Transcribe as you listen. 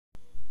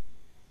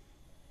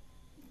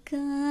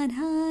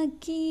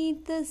की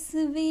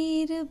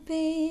तस्वीर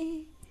पे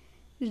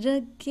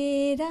रख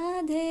के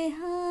राधे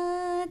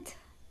हाथ,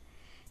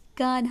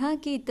 कान्हा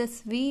की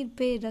तस्वीर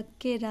पे रख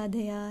के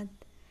राधे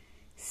हाथ।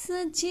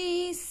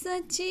 सच्ची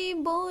सच्ची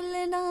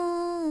बोलना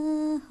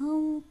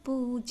हम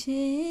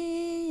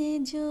पूछे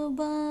जो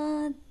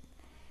बात,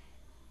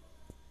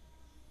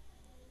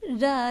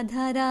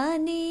 राधा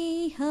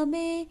रानी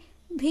हमें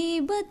भी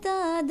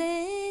बता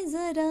दे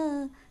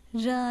जरा,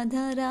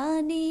 राधा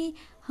रानी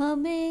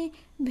हमें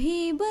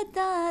भी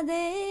बता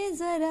दे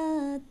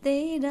जरा,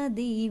 तेरा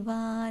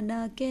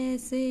दीवाना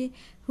कैसे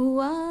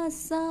हुआ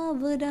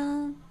सावरा।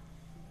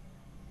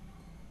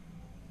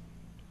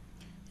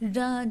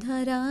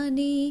 राधा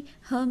रानी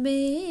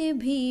हमें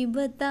भी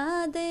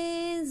बता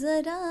दे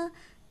जरा,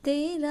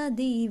 तेरा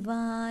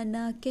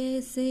दीवाना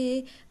कैसे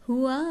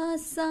हुआ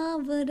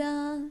सावरा।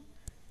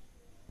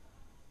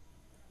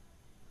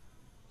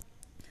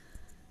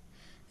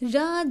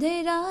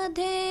 राधे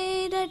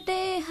राधे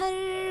रटे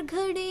हर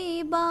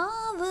घड़ी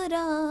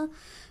बावरा,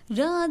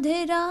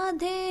 राधे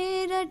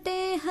राधे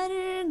रटे हर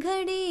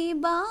घड़ी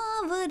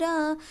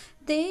बावरा,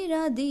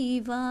 तेरा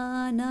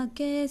दीवाना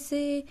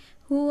कैसे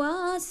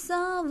हुआ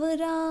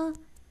सावरा।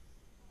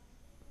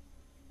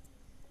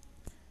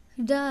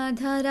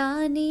 राधा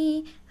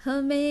रानी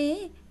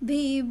हमें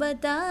भी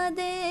बता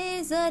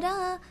दे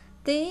जरा,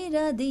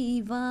 तेरा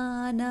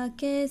दीवाना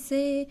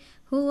कैसे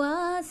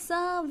हुआ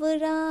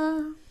सावरा।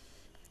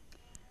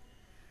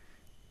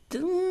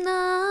 तुम ना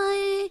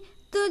आए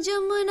तो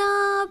जमुना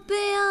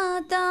पे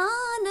आता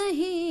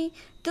नहीं,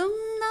 तुम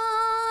ना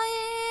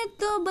आए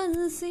तो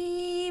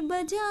बंसी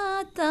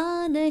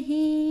बजाता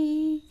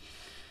नहीं,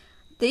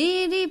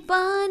 तेरी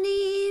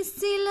पानी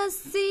सी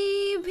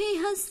लस्सी भी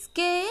हंस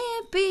के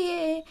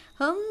पिए,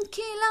 हम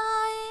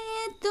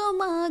खिलाए तो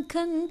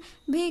माखन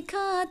भी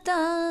खाता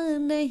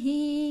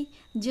नहीं।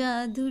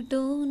 जादू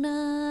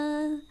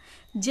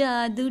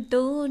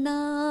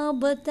टोना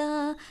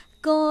बता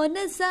कौन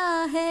सा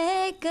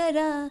है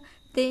करा,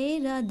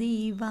 तेरा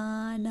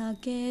दीवाना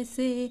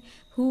कैसे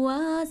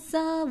हुआ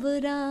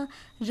सावरा।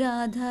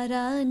 राधा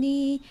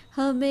रानी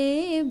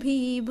हमें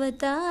भी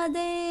बता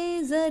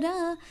दे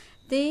जरा,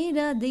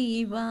 तेरा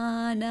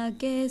दीवाना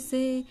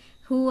कैसे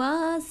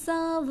हुआ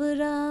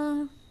सावरा।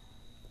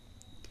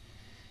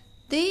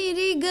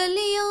 तेरी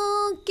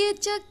गलियों के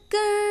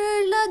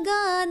चक्कर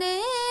लगाने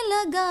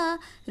लगा,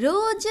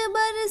 रोज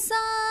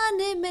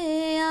बरसाने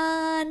में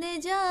आने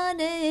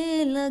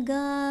जाने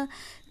लगा,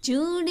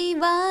 चूड़ी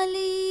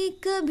वाली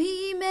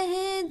कभी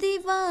मेहंदी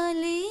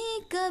वाली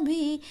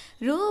कभी,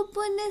 रूप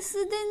निस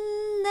दिन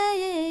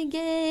नए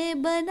गे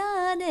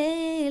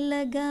बनाने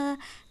लगा।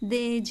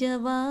 दे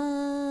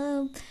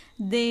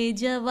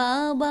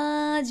जवाब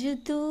आज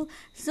तू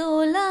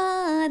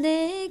 16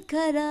 ने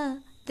करा,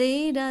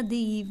 तेरा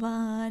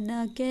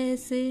दीवाना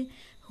कैसे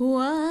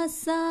हुआ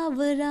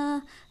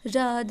सावरा।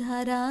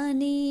 राधा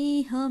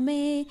रानी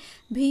हमें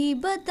भी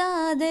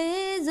बता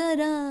दे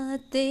जरा,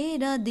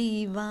 तेरा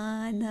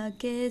दीवाना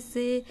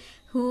कैसे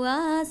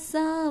हुआ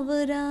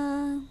सावरा।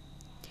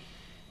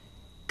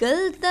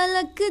 कल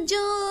तलक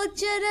जो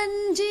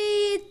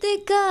चरणजीत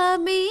का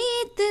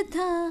मीत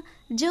था,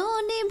 जो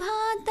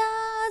निभाता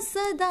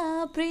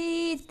सदा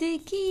प्रीत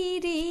की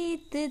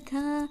रीत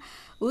था,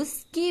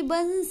 उसकी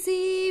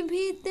बंसी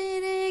भी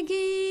तेरे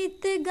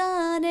गीत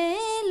गाने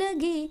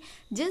लगी,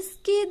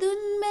 जिसकी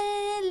धुन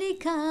में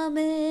लिखा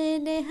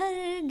मैंने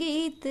हर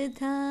गीत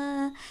था।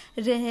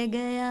 रह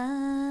गया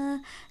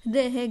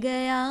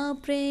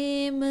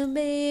प्रेम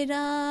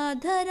मेरा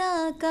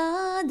धरा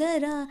का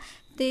धरा,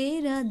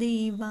 तेरा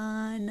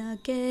दीवाना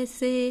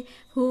कैसे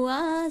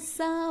हुआ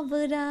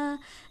सावरा।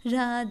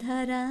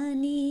 राधा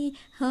रानी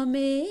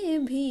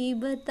हमें भी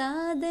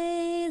बता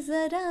दे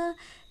जरा,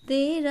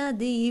 तेरा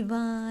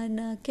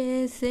दीवाना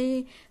कैसे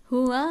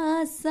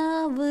हुआ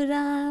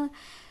सावरा।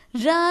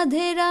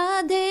 राधे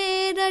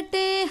राधे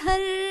रटे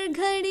हर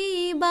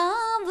घड़ी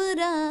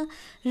बावरा,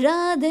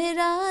 राधे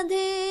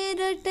राधे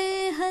रटे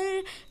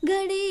हर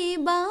घड़ी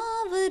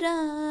बावरा,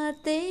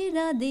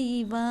 तेरा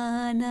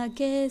दीवाना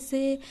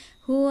कैसे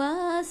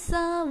हुआ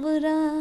सावरा।